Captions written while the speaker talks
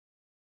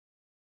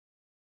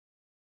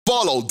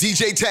Follow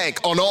DJ Tank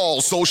on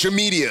all social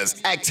medias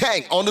at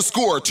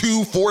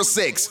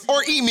tank_246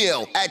 or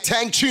email at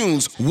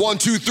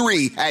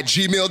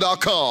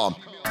tanktunes123@gmail.com.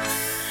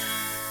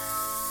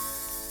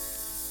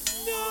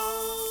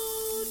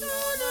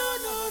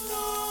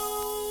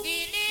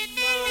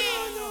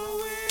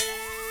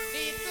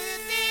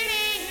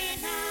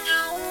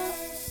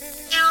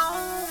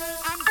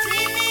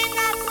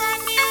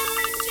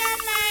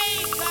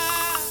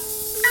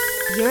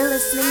 You're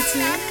listening to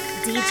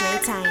DJ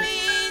Tank.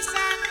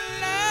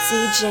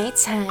 DJ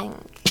Tank.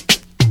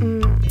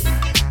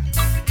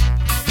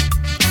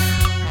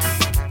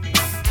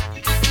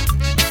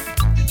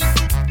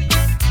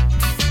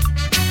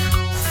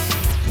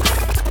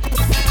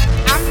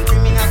 I'm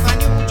dreaming of a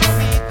new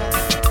Jamaica,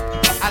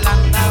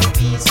 along the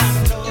peace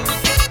and love.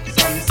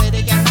 Some say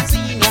they cannot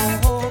see no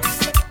hopes,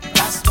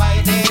 that's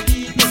why they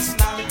leave this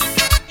land.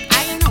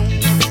 I know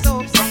there is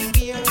hope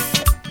somewhere,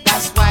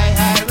 that's why I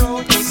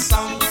wrote this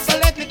song. So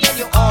let me tell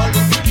you all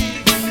who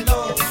believe in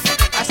love.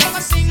 I said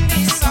to sing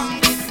this song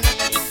with me,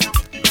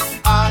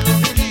 all who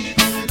believe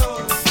in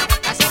love.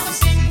 I said to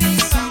sing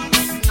this song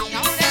with me,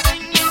 now they're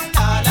singing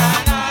la la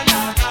la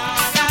la la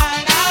la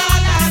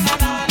la la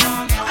la la.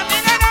 I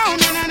mean I know,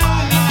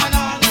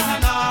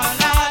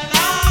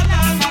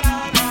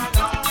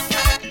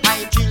 my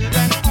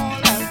children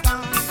all are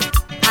gone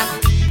and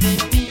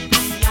leaving me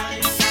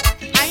behind.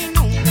 I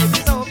know there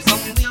is hope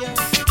somewhere,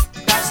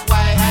 that's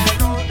why I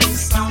wrote this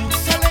song.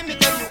 So let me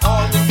tell you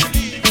all who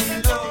believe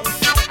in love.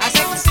 I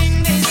said to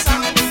sing this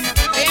song with me.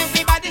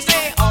 Everybody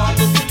say all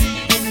who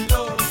believe in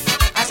love.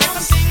 I said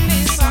to sing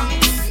this song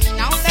with me.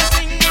 Now they're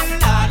singing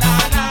la la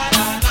la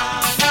la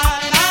la la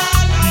la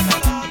la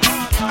la.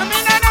 I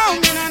mean I know,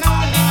 la la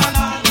la la la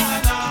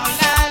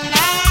la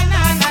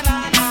la la la.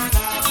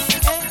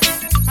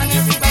 And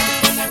everybody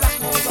gonna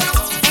rock over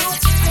town.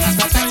 And that's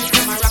why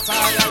come a rock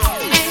all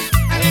around.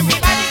 And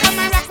everybody come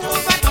a rock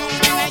over town.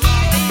 When I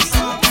hear this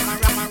song, come a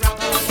rock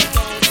over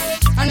town.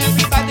 And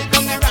everybody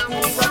come a rock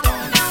over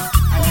town.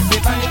 And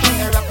everybody come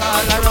a rock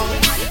all around.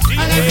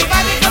 And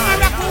everybody come a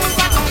rock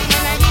over town.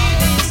 When I hear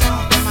this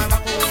song, come a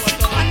rock over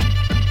town.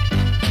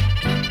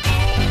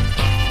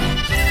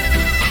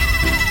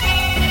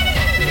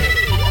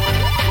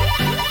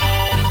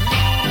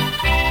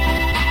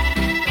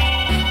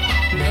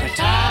 The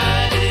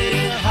tide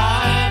is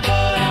high,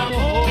 but I'm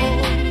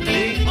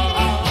holding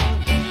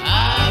on.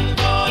 I'm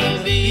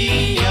gonna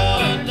be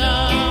your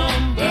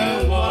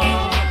number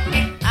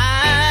one.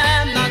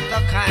 I'm not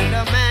the kind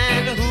of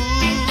man who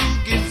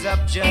gives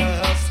up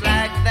just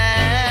like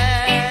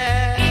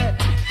that.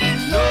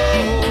 No,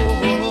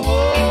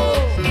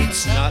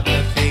 it's not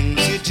the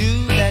things you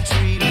do that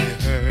really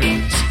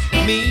hurts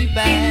me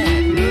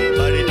bad,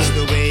 but it's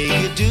the way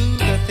you do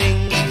the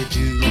things you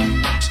do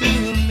to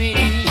me.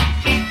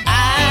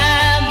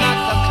 I'm not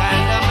the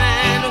kind of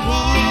man who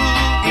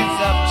gives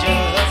up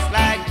just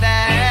like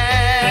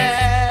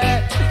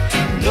that.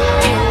 No.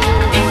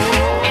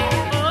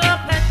 Oh,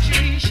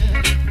 Patricia,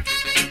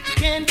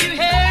 can you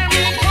hear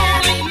me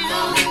calling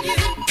you?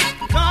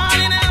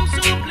 Darling, I'm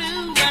so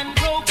blue and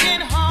broken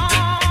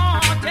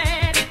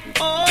hearted.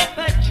 Oh,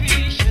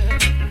 Patricia,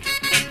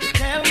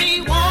 tell me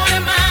what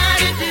am I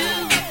to do?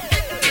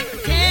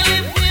 Can't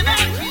live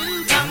without you.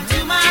 Come to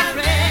my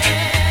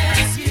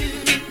rescue.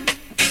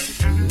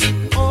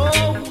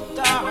 Oh,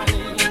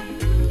 darling,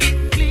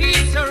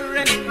 please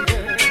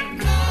surrender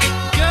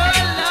your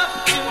love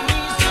to me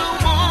so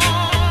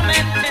warm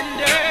and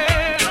tender.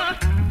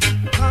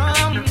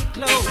 Come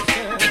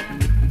closer,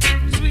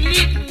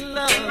 sweet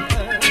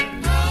lover.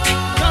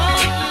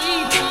 Don't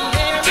leave me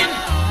here in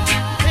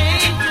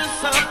pain to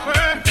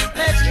suffer,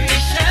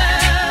 Patricia.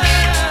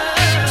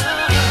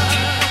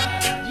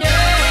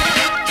 Yeah,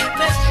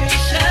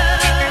 Patricia.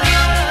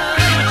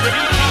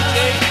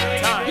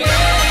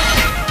 Yeah,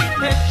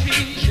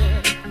 Patricia.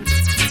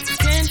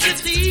 Can't you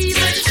see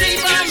the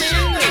shape I'm in?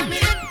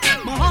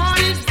 My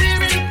heart is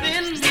very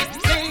thin,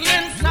 pain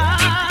and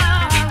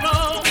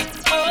sorrow.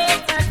 Oh,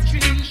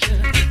 Patricia,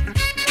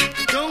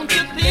 don't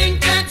you think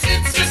that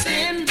it's a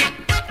sin?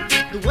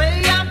 The way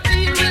I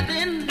feel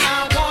within, I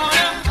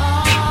wanna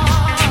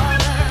holler.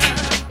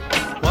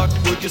 What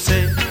would you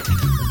say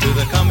to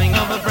the coming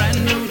of a brand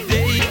new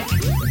day,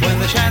 when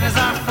the shadows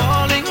are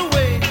falling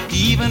away,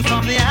 even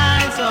from the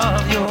eyes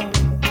of your?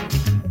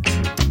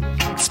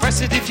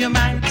 Express it if you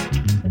might,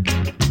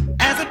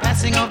 as the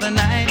passing of the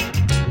night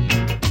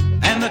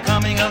and the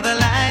coming of the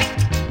light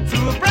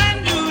through a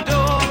brand new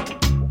door.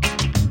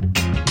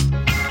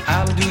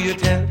 How do you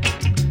tell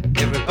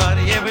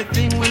everybody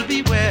everything will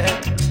be well,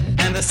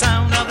 and the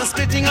sound of the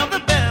splitting of the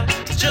bell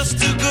is just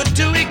too good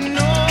to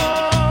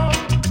ignore?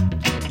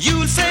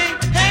 You'll say,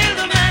 hail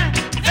the man,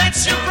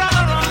 that's your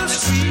brother on the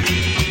street.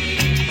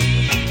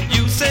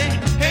 You say,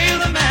 hail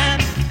the man,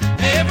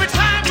 every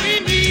time we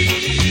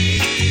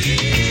meet.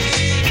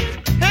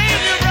 Hail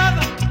your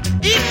brother,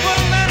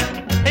 equal man,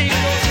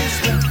 equal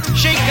sister,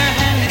 shake a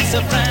hand, it's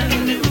a brand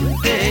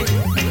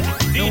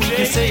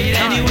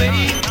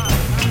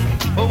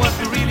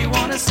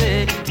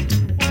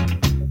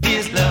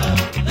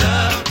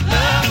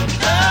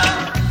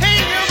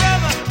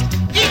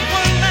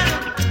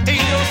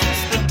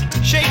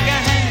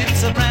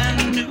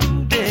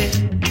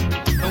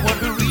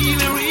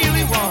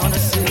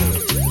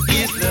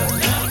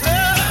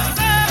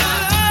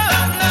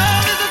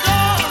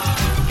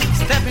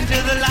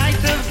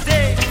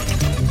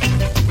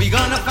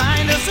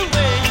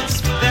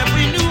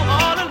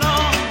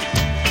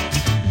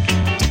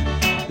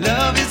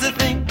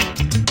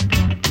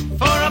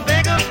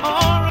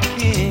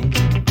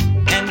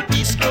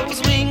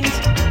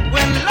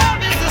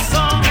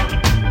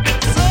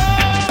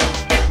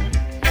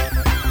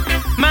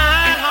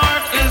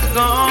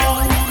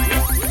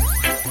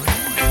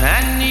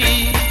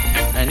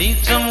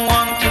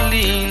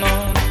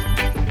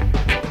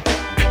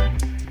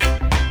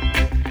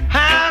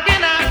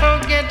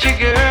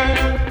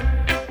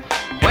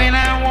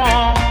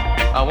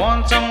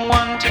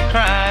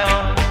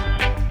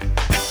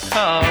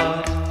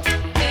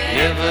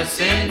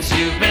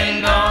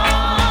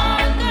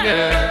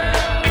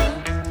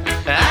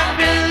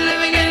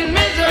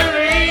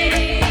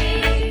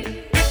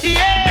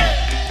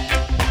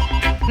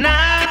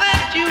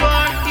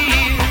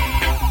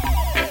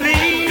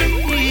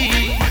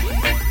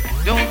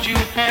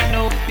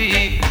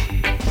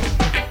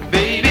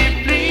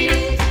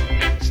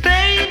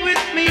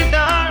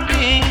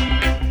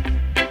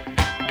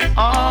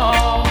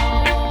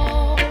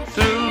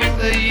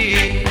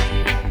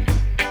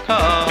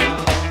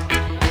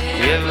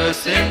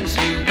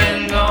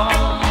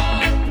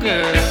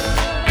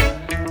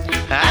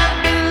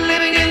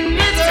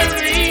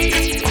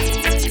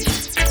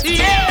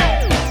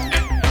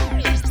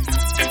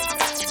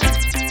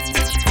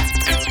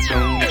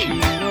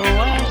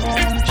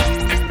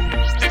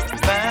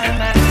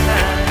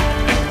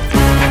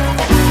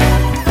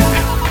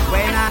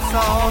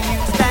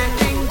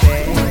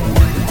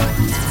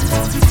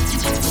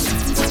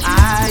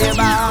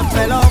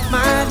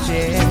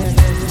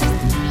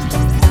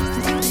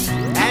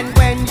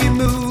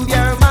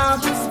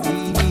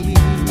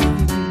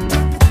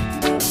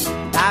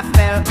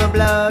of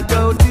blood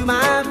go to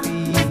my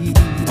feet.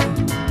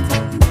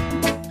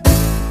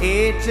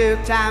 It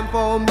took time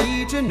for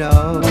me to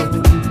know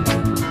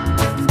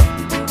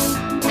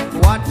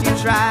what you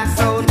try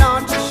so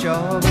not to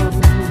show.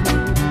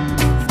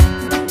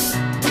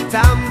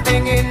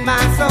 Something in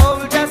my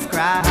soul just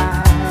cried.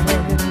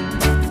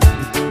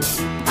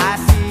 I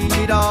see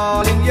it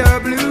all in your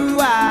blue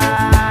eyes.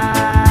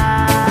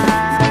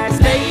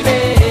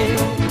 Baby,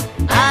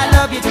 I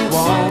love you to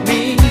want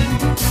me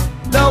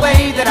the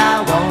way that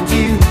I want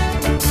you,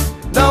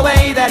 the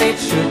way that it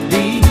should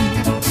be.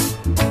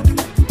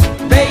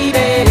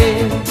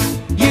 Baby,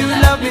 you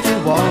love me to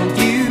want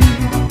you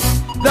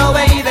the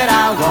way that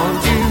I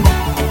want you.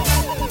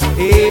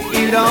 If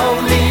you'd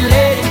only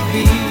let it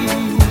be.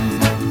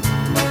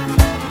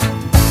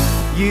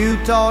 You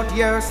taught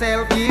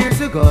yourself years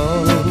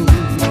ago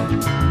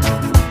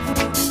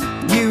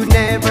you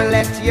never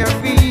let your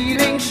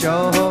feelings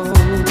show.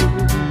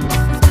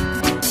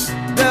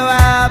 The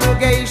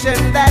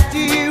obligation that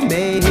you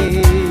made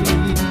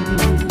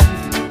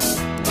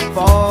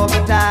for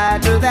the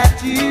title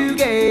that you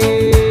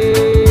gave.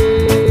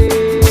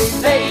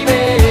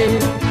 Baby,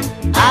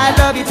 I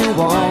love you to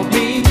want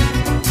me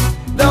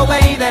the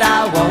way that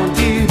I want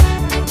you,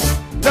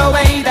 the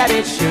way that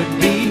it should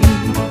be.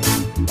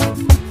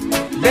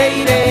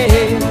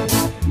 Lady,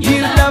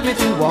 you love me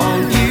to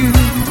want you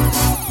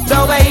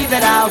the way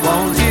that I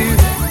want you.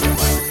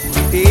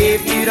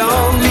 If you'd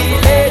only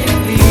let it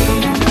be.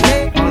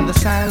 On the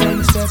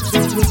silent steps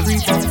it will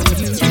creep up from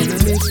you. The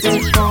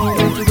mistake fall,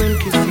 it will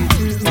kiss you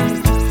too.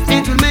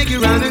 It will make you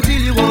run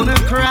until you wanna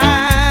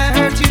cry.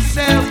 Hurt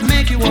yourself,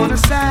 make you wanna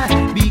sigh.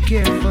 Be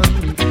careful,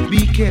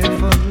 be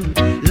careful.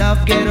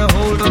 Love get a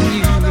hold on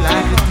you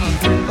like a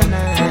thief in the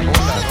night.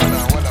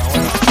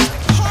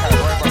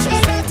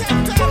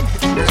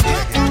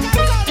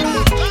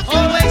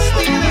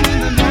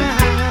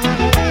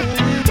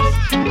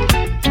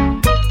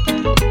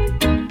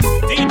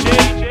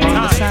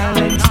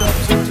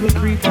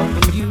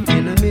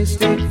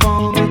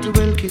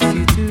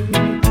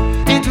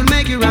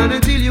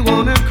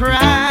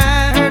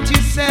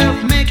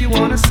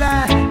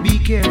 Be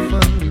careful,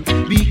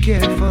 be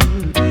careful.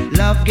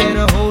 Love get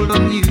a hold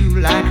on you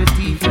like a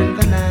thief in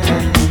the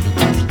night.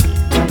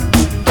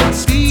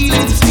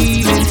 Stealing,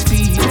 stealing,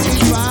 stealing.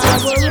 If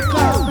I were a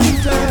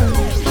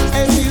carpenter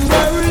and you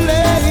were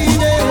a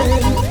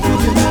lady,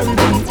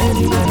 would you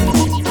marry me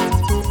anyway?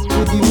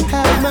 Would you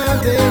have my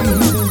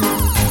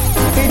baby?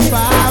 If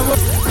I were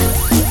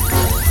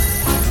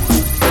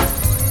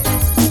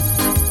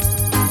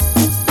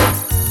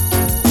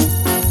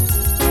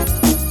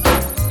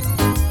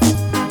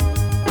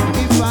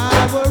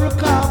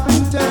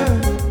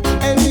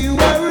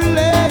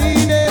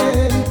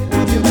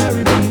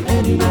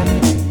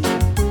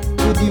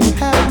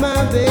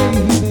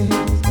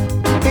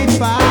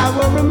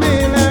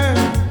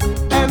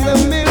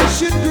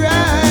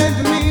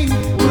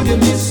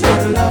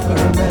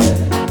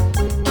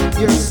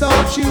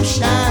you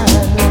shine.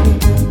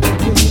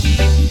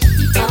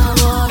 I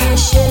wanna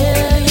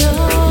share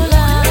your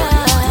life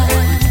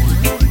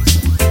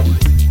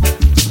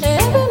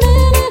every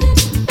minute,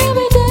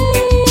 every day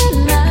and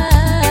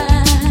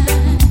night.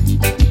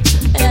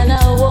 And I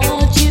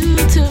want you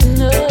to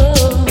know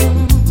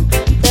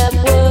that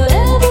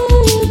whatever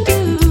you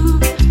do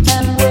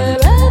and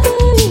wherever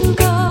you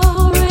go,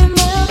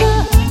 remember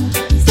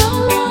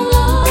someone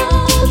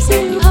loves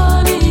you,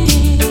 honey.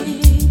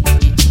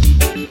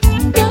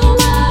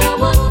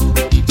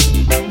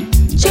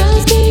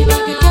 Just be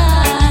my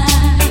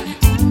guide.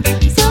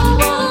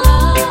 Someone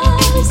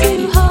loves you,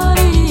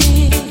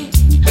 honey,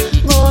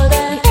 more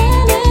than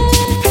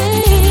anything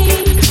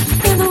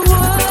in the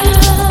world.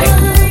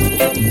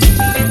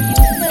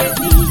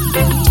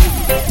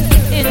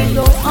 In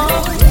your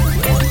arms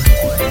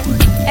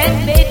and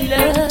made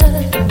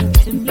love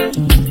to me,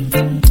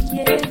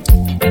 yeah.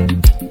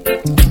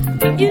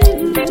 You,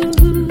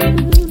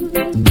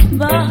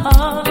 my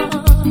heart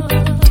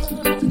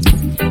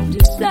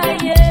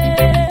desire.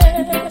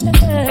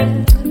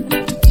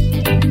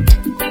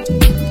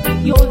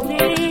 Your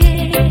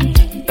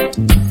lips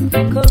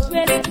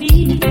caress me,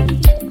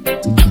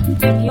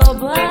 your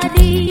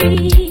body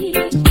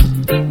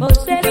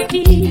possess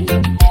me,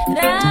 and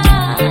I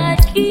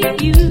keep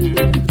you.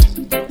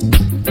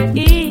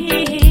 If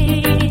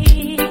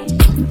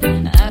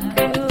I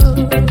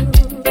could,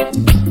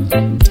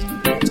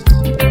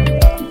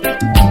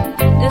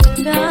 if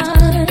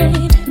time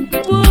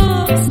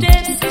would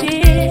stand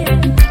still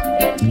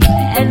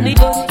and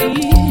leave us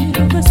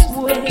here this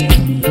way.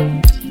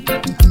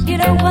 You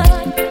know what?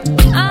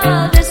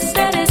 I'll be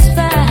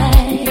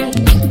satisfied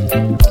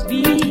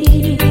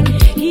being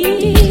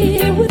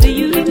here with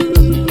you.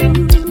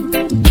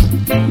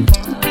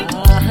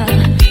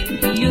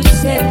 You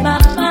set my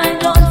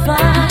mind on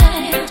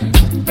fire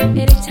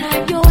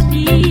anytime you're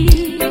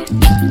near.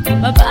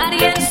 My body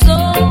and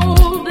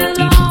soul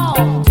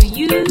belong to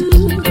you.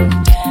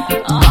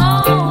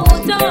 Oh,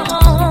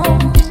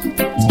 don't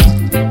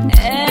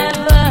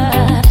ever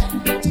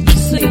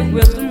say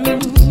we're through.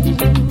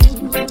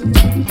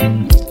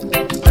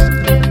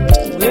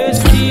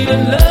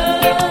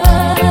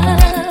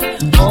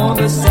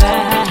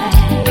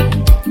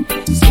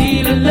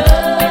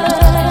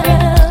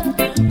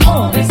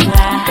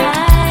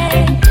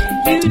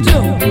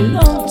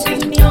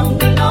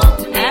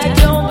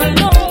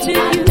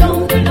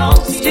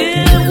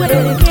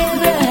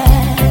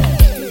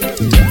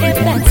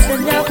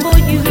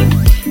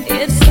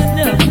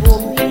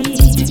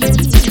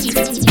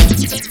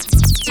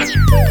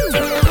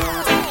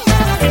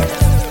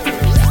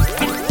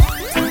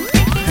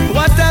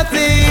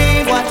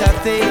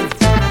 thing,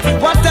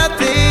 what a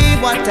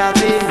thing, what a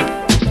thing.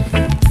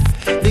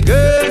 The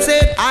girl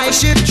said I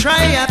should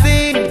try a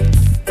thing.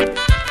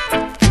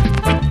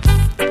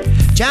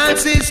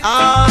 Chances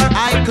are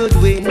I could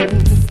win.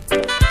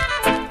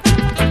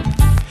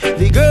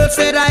 The girl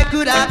said I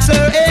could ask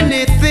her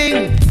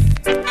anything.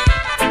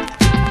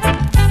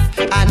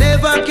 I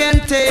never can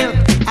tell,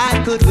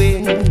 I could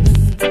win.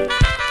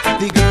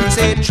 The girl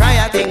said try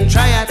a thing,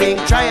 try a thing,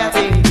 try a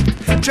thing,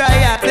 try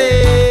a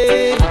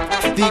thing.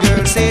 The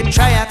girl said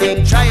try a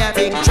thing, try a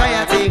thing, try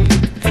a thing,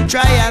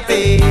 try a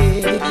thing.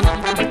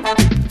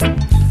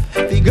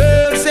 The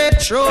girl said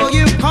throw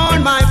you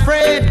corn, my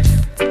friend.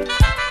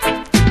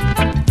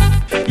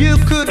 You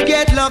could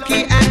get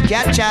lucky and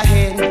catch a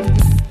hen.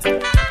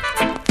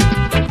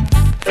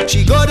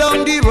 She go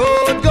down the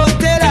road, go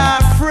tell her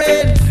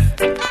friend.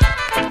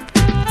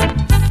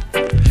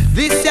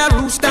 This ya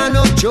rooster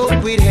no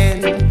joke with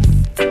hen.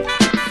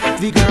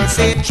 The girl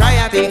said try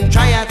a thing,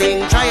 try a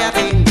thing, try a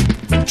thing,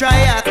 try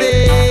a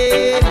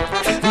thing.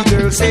 The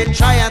girl said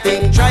try a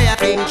thing, try a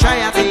thing, try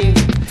a thing,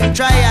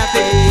 try a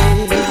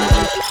thing.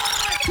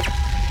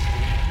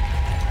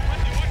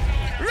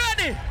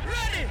 Ready,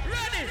 ready,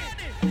 ready.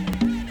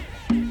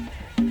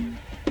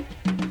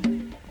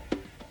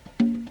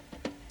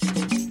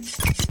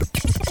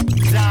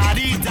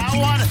 Daddy, that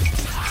one.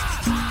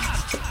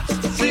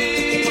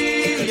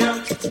 Celia,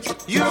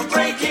 you're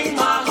breaking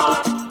my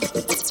heart.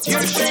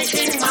 You're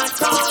shaking my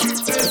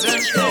confidence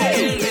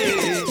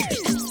daily.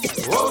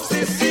 Oh,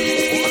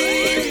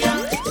 Cecilia,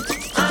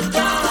 I'm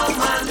down on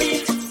my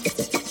knees.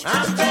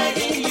 I'm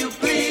begging you,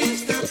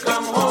 please, to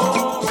come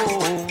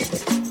home.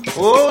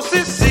 Oh,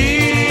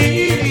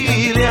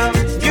 Cecilia,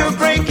 you're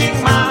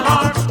breaking my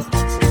heart.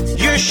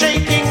 You're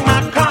shaking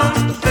my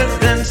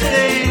confidence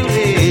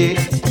daily.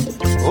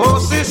 Oh,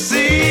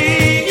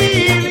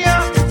 Cecilia,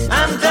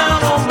 I'm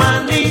down on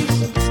my knees.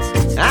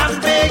 I'm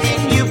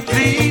begging you,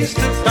 please,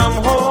 to come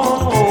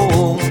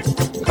home.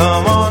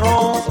 Come on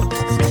home.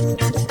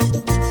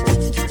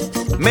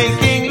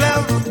 Making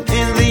love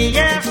in the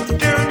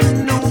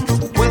afternoon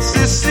with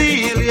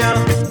Cecilia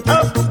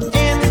up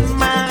in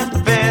my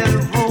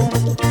bedroom.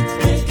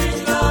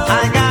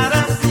 I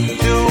gotta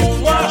to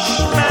wash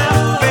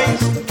my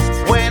face.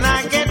 When I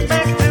get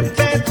back to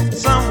bed,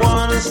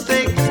 someone is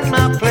taking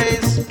my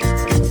place.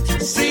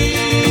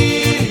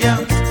 Celia,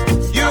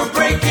 you're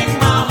breaking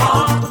my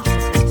heart.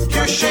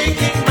 You're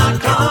shaking my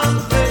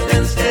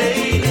confidence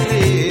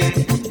daily.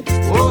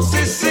 Oh,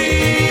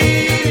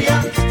 Cecilia,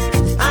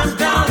 I'm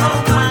down on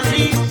my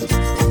knees.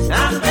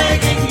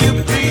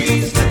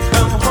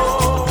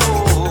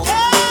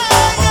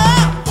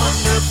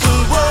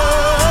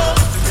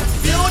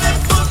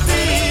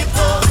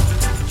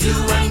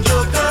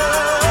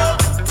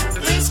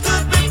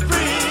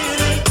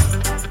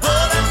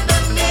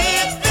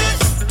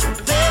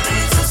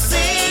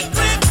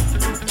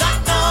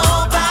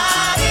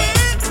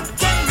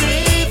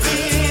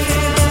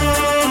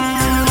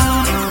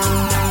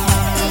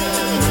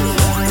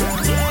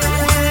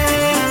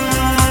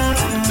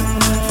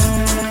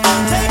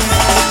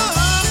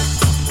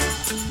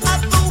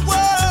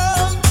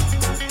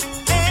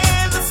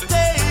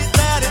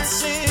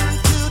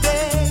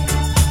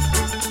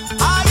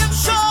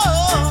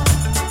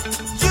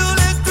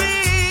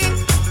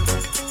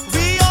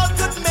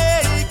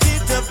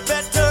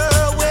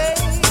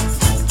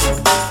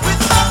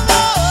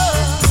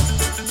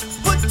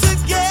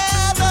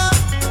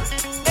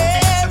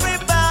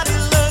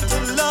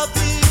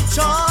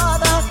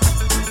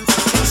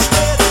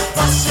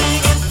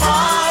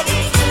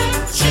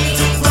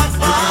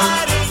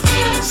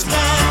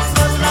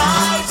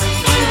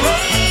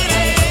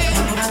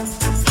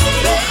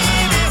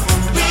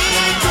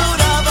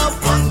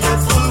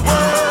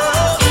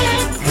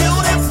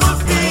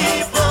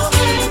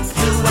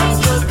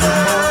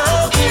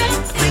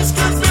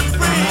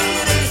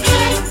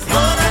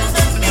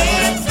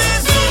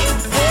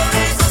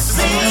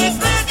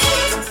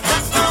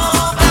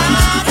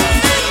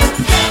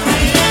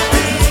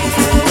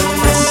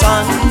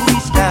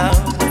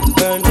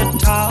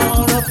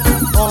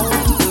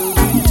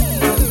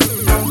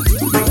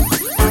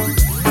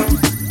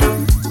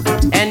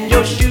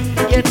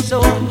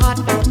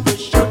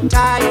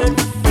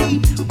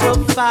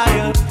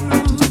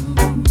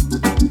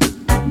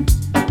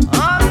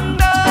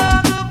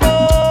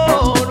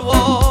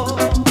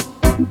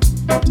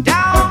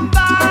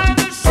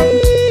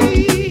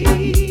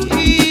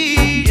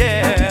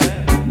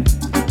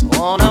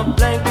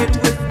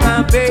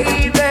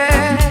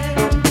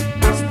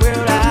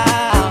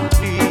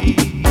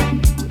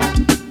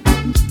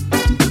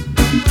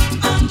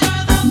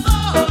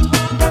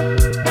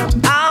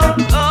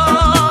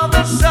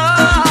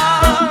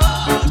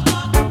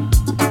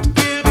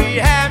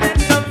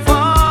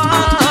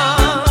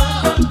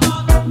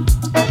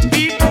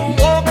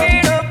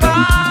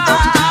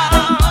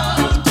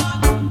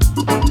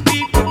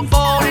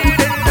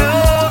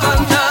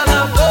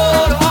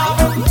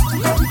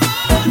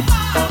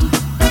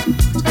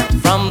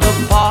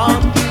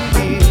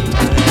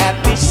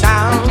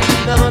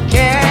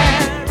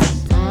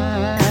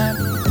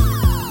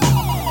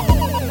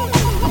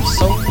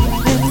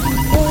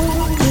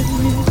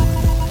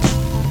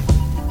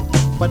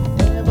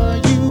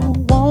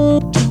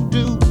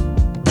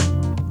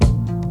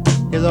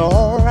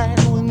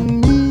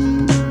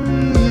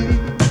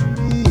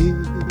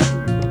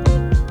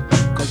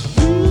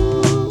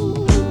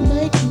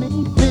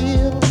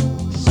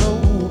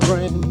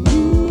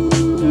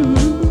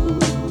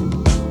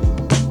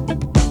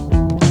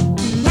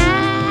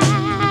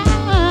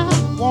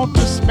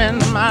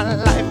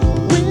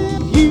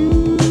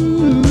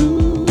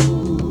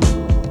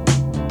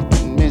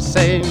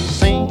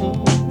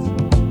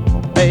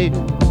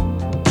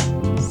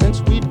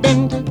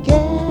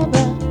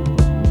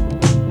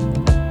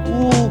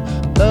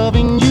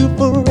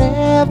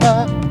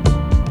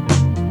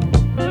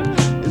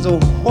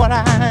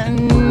 I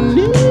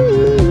need.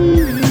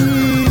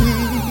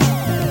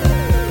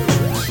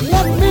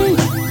 Let me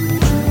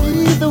be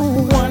the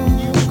one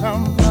you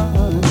come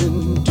running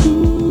to.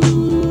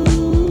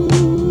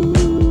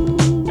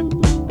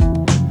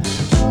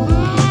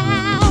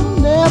 I'll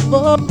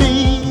never be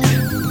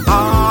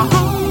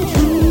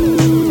untrue.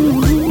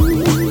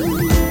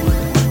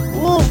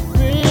 Oh,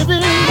 baby,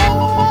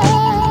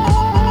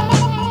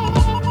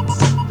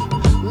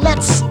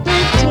 let's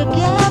stay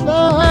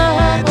together,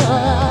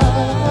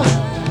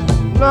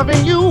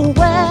 loving you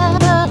well,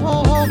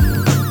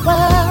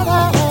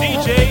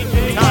 DJ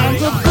and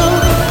the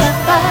good and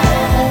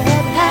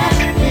bad,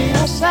 happy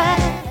or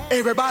sad.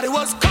 Everybody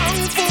was kung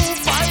fu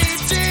fighting.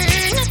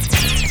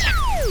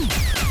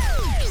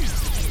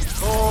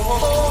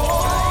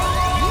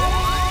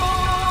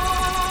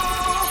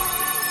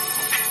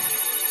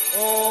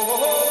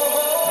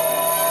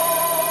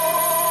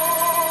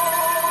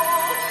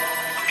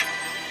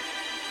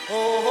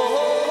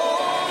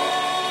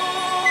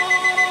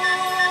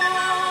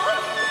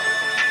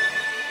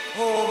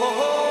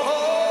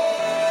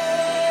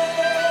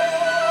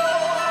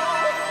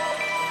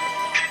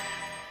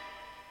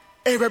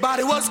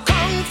 Everybody was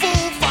kung fu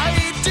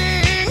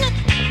fighting.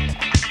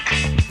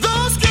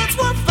 Those kids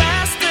were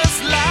fast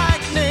as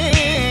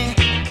lightning.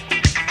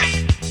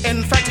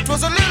 In fact, it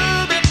was a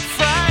little bit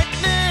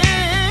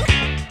frightening,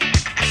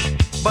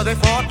 but they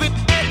fought with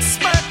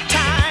expert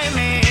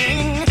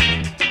timing.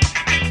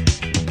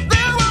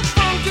 There were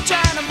funky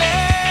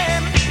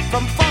Chinamen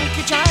from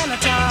funky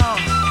Chinatown.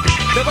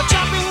 They were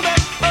chopping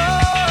them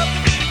up,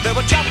 they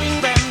were chopping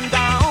them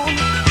down.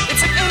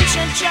 It's an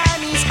ancient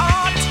Chinese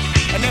art,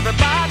 and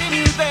everybody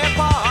knew their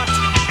part.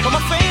 From a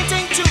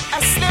fainting to a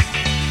slip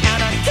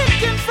and a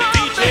kicking from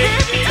the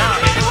hip.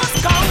 Everybody was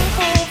kung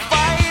fu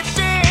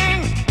fighting.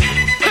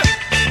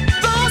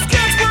 Those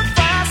kids were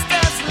fast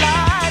as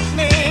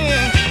lightning.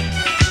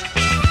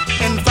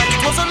 In fact,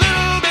 it was a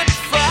little bit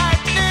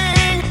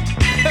frightening.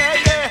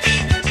 Yeah.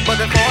 But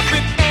they fought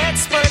with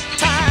expert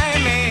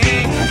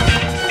timing.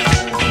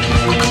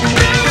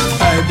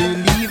 I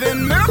believe in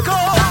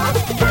miracles.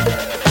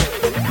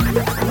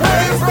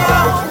 Where you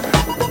from?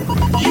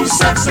 You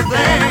sexy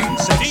thing,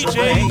 sexy DJ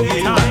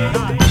thing.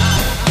 Djtank.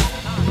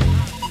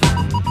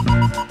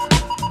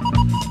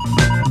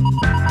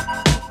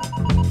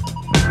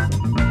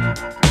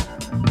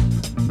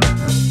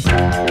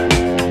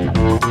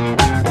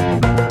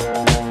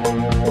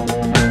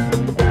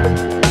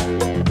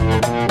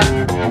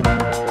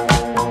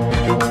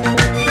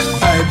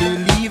 I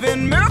believe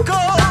in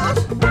miracles.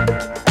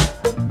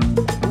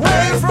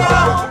 Where you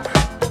from?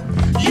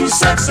 You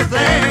sexy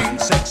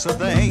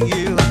thing,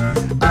 you.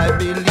 I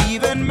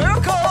believe in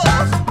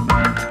miracles.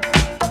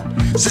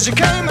 Since you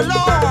came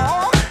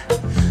along,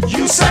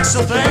 you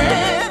sexy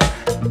thing.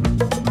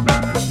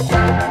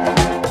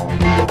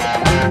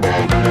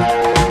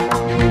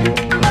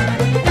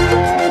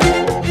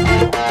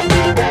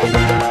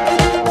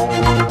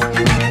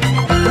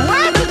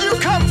 Where did you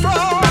come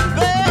from,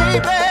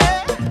 baby?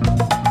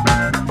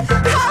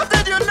 How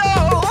did you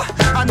know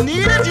I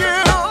needed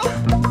you?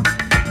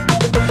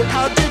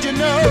 How did you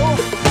know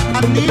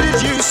I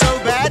needed you so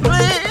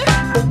badly?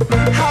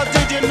 How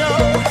did you know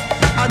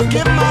I'd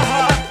give my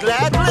heart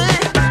gladly?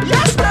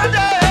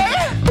 Yesterday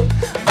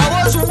I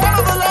was one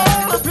of the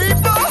lonely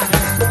people.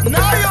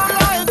 Now you're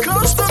lying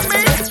close to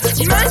me,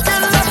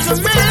 making love to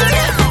me.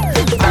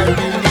 I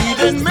believe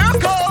in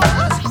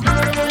miracles.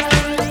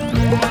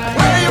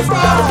 Where you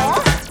from?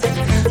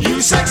 You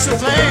sexy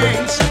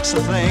thing,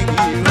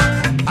 you.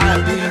 I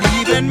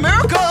believe in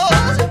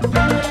miracles.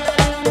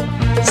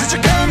 Since you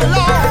came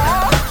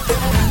along,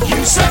 you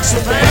sexy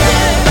thing.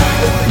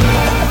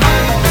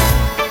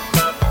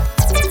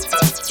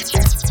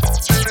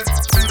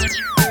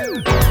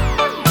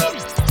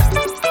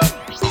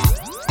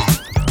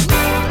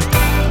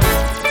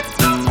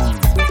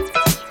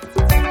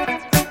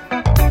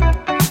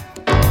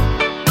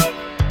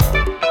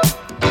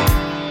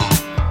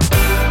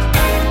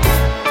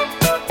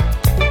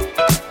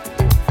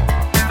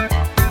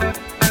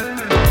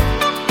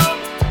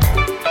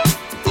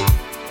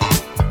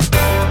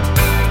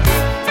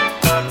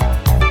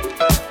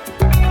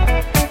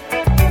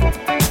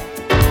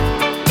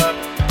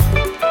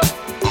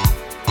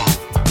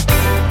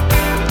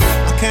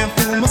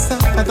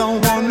 I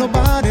don't want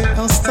nobody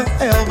else to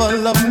ever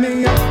love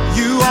me.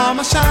 You are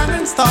my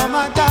shining star,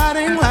 my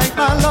guiding light,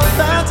 my love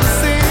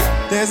fantasy.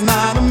 There's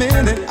not a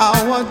minute,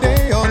 hour,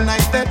 day or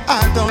night that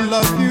I don't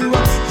love you.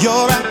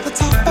 You're at the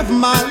top of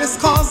my list,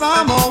 cause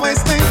I'm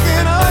always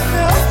thinking of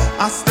you.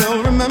 I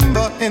still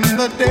remember in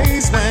the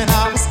days when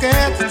I was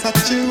scared to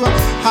touch you,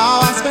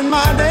 how I spent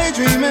my day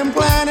dreaming,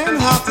 planning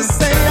how to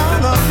say I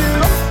love you.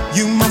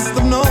 You must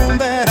have known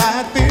that I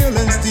had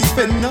feelings deep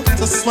enough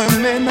to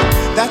swim in.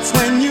 That's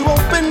when you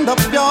opened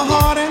up your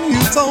heart and you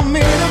told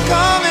me to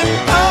come in.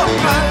 Oh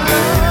my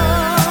love,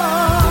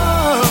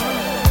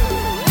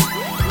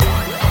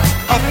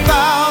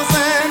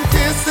 1,000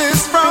 kisses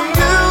from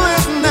you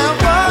is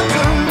never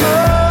too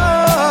much.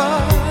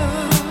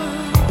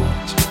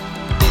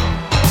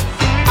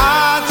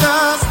 I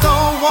just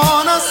don't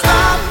wanna stop.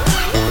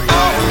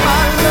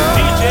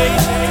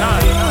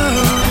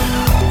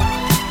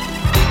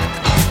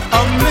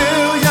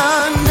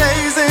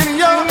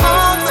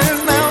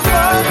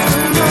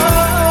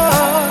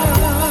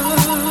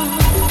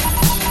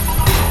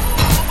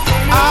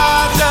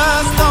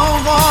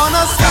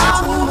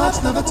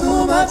 much, never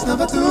too much,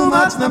 never too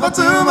much, never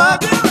too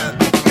much.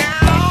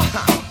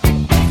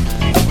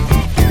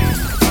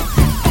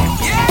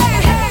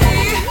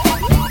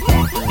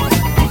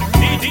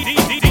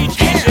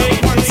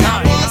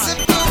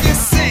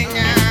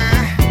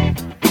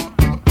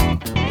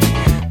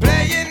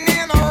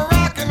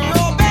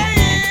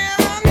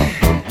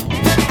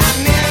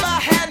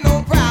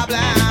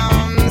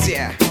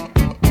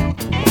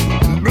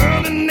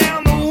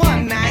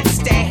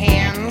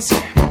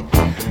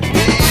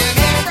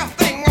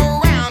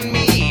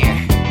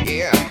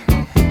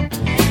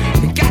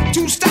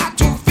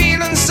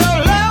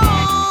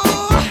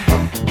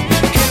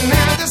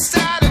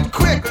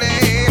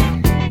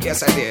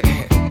 Yes, I did.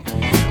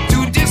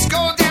 To just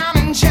go down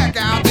and check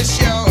out the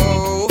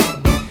show.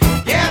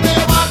 Yeah, they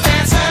were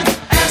dancing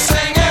and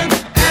singing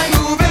and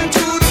moving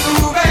to the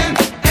grooving.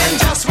 And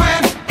just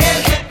when it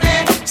hit me,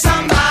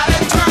 somebody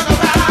turned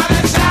around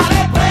and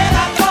shouted, "Play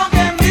that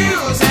funky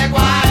music,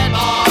 white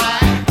boy.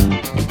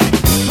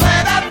 Play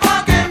that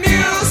funky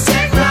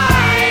music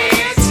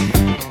right.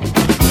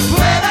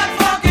 Play that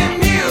funky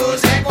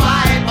music,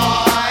 white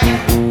boy.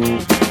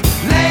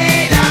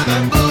 Lay down the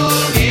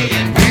boogie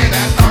and play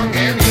that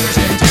funky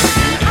music."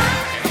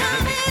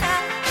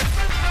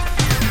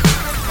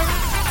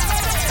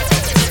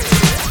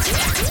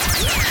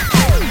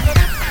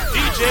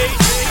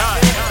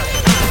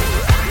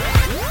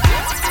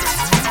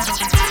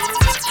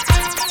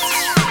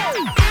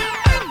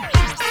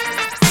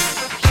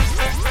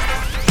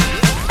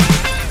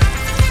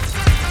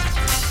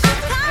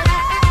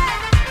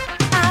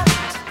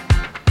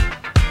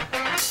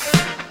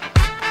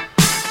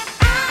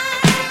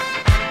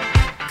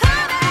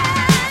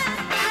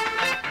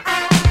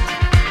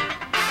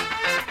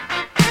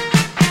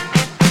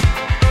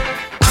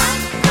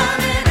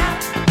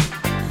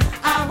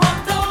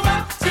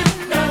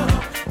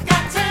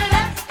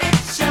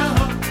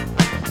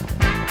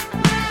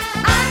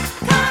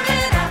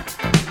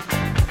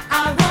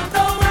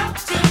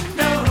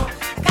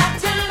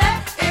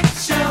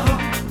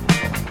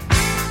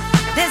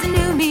 There's a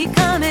new me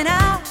coming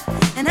out,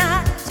 and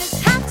I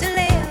just have to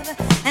live,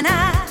 and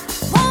I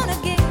wanna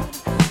give.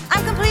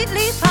 I'm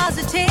completely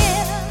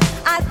positive.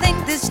 I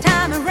think this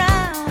time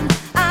around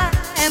I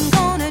am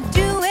gonna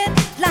do it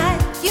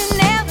like you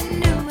never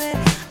knew it.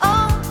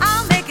 Oh,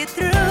 I'll make it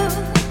through.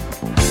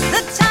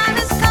 The time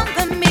has come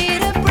for me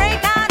to break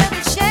out of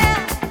the shell.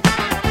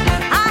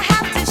 I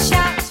have to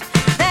shout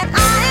that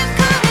I am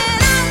coming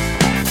out.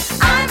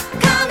 I'm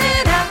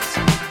coming out.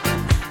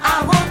 I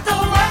want the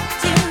world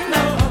to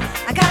know.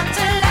 I got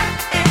to let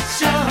it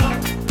show.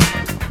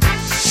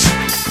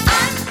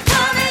 I'm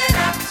coming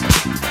out.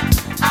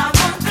 I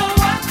want the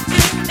world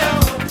to know.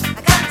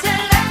 I got to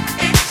let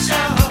it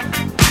show.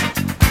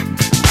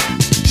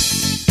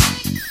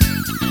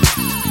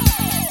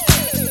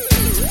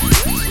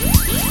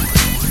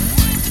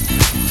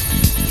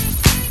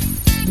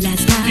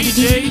 Last night a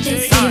DJ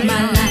saved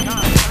my life.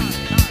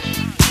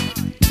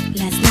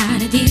 Last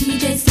night a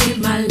DJ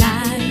saved my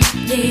life,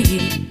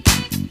 yeah.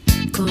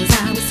 'Cause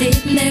I was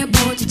sitting there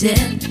bored to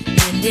death,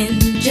 and in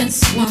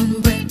just one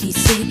breath he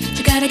said,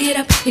 "You gotta get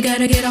up, you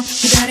gotta get off,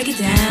 you gotta get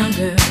down,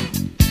 girl.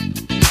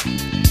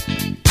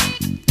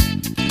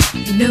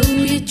 You know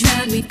you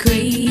drive me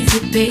crazy,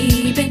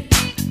 baby.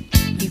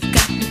 You've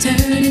got me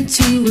turning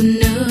to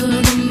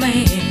another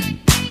man.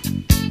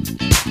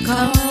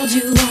 Called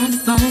you on the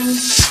phone,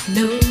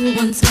 no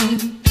one's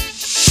home.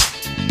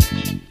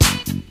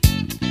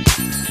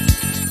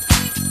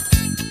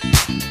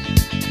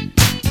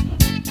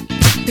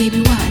 Baby,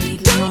 why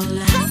leave me all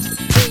alone?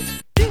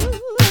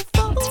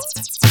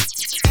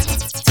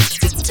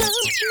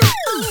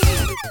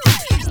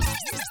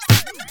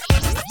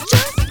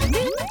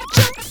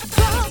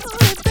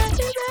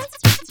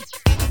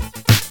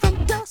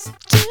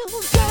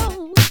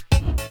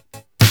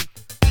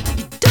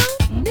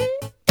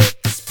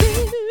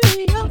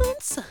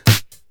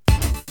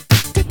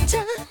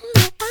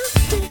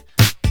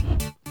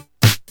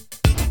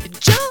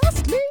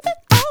 Just leave it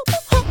all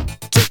up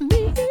to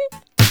me.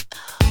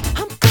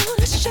 I'm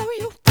gonna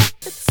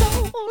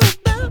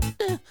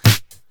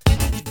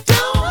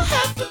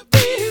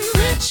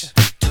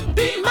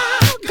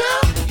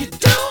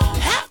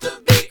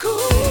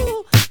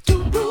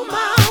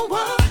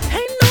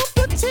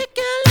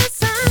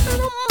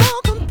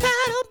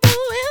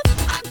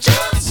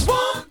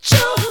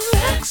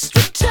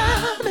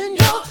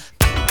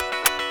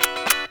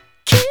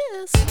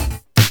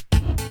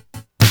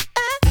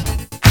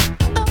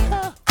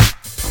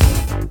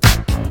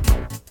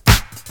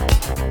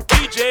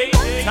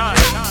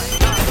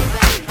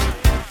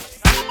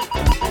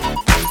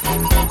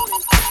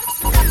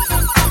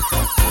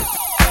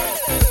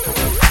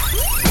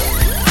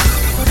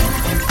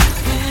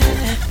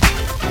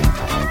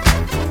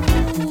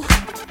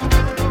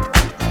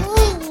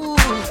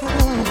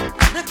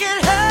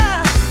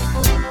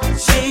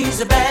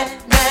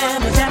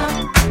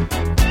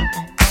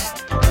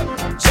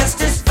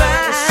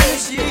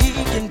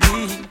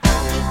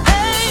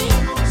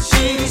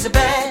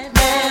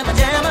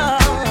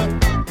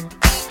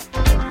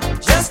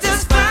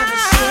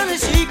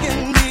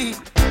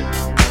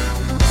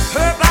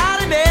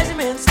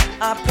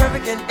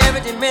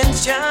her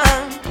dimension.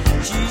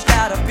 She's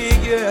got a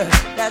figure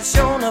that's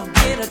shown of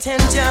great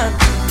attention.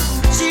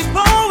 She's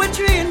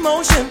poetry in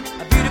motion,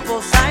 a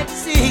beautiful sight to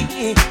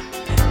see.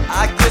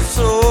 I get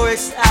so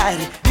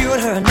excited viewing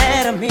her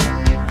anatomy.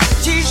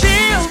 She's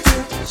real,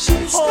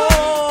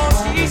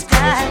 oh, she's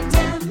tight,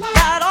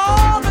 got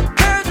all the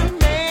curves a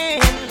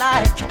man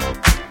like.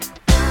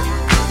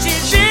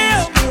 She's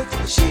real,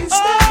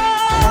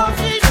 oh,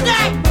 she's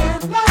tight,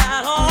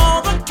 got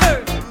all the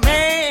curves a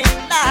man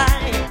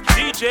like.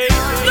 DJ,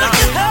 look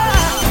at her,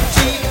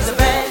 she's a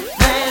bad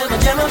man, a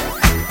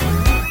gentleman,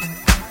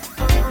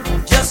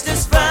 just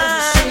as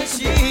fine as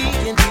she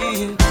can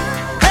be.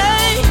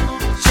 Hey,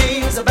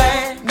 she's a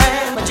bad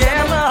man, a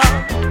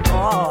gentleman,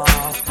 oh,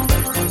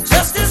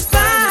 just as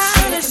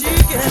fine as she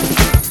can be.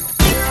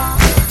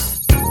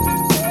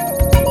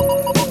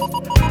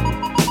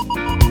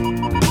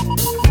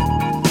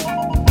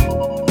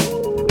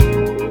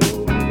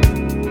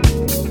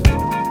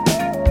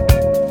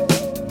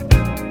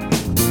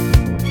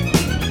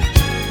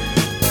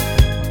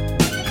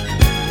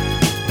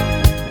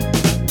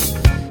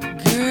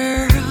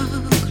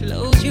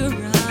 Close your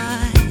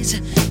eyes,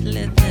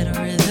 let that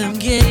rhythm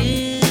get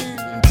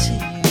into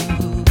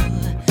you.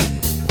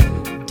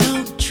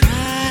 Don't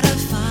try to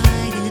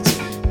fight it,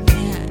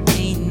 there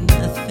ain't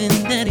nothing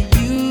that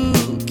you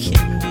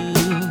can do.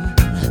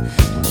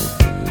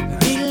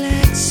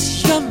 Relax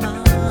your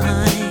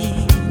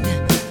mind,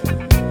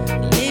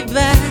 lay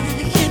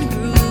back and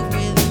groove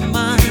with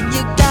mine.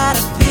 You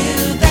gotta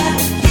feel that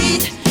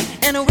heat,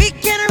 and we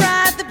can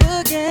ride the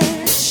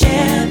boogie.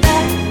 Share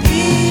that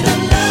beat of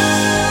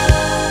love.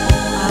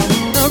 I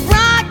wanna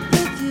rock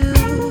with you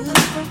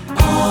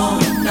all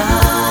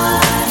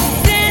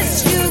night.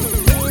 Dance you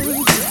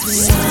into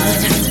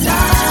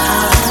sunlight. I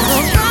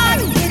wanna rock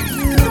with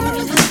you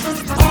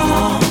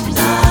all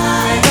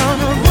night.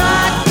 Gonna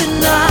rock the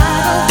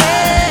night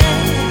away.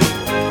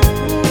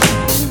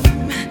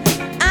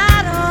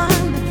 Out on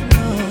the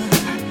floor,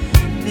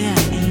 there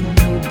ain't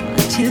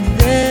nobody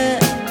there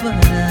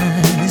but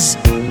us.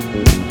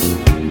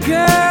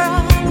 Girl,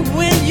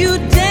 when you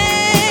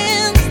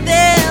dance,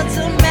 there's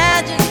a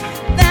magic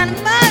that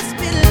must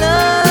be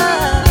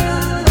love.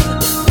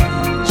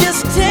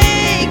 Just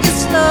take it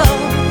slow,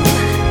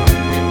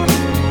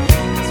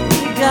 'cause we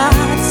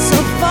got so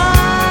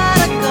far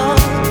to go.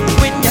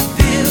 When you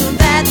feel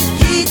that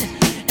heat,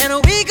 and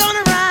we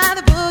gonna ride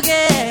the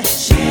boogie.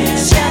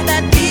 Share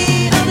that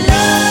beat of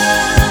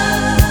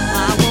love. I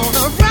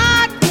wanna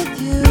rock with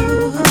you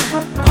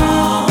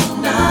all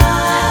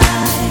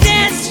night.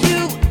 Dance you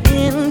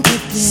into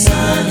the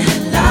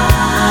sunlight. I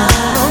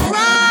wanna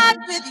rock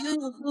with you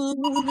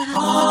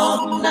all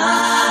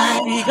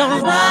night. We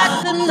gonna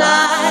rock the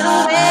night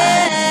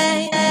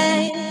away.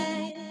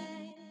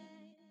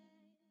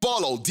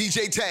 Follow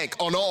DJ Tank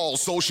on all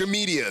social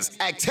medias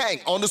at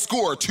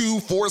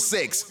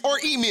Tank_246 or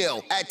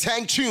email at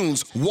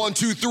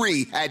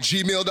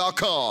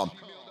tanktunes123@gmail.com.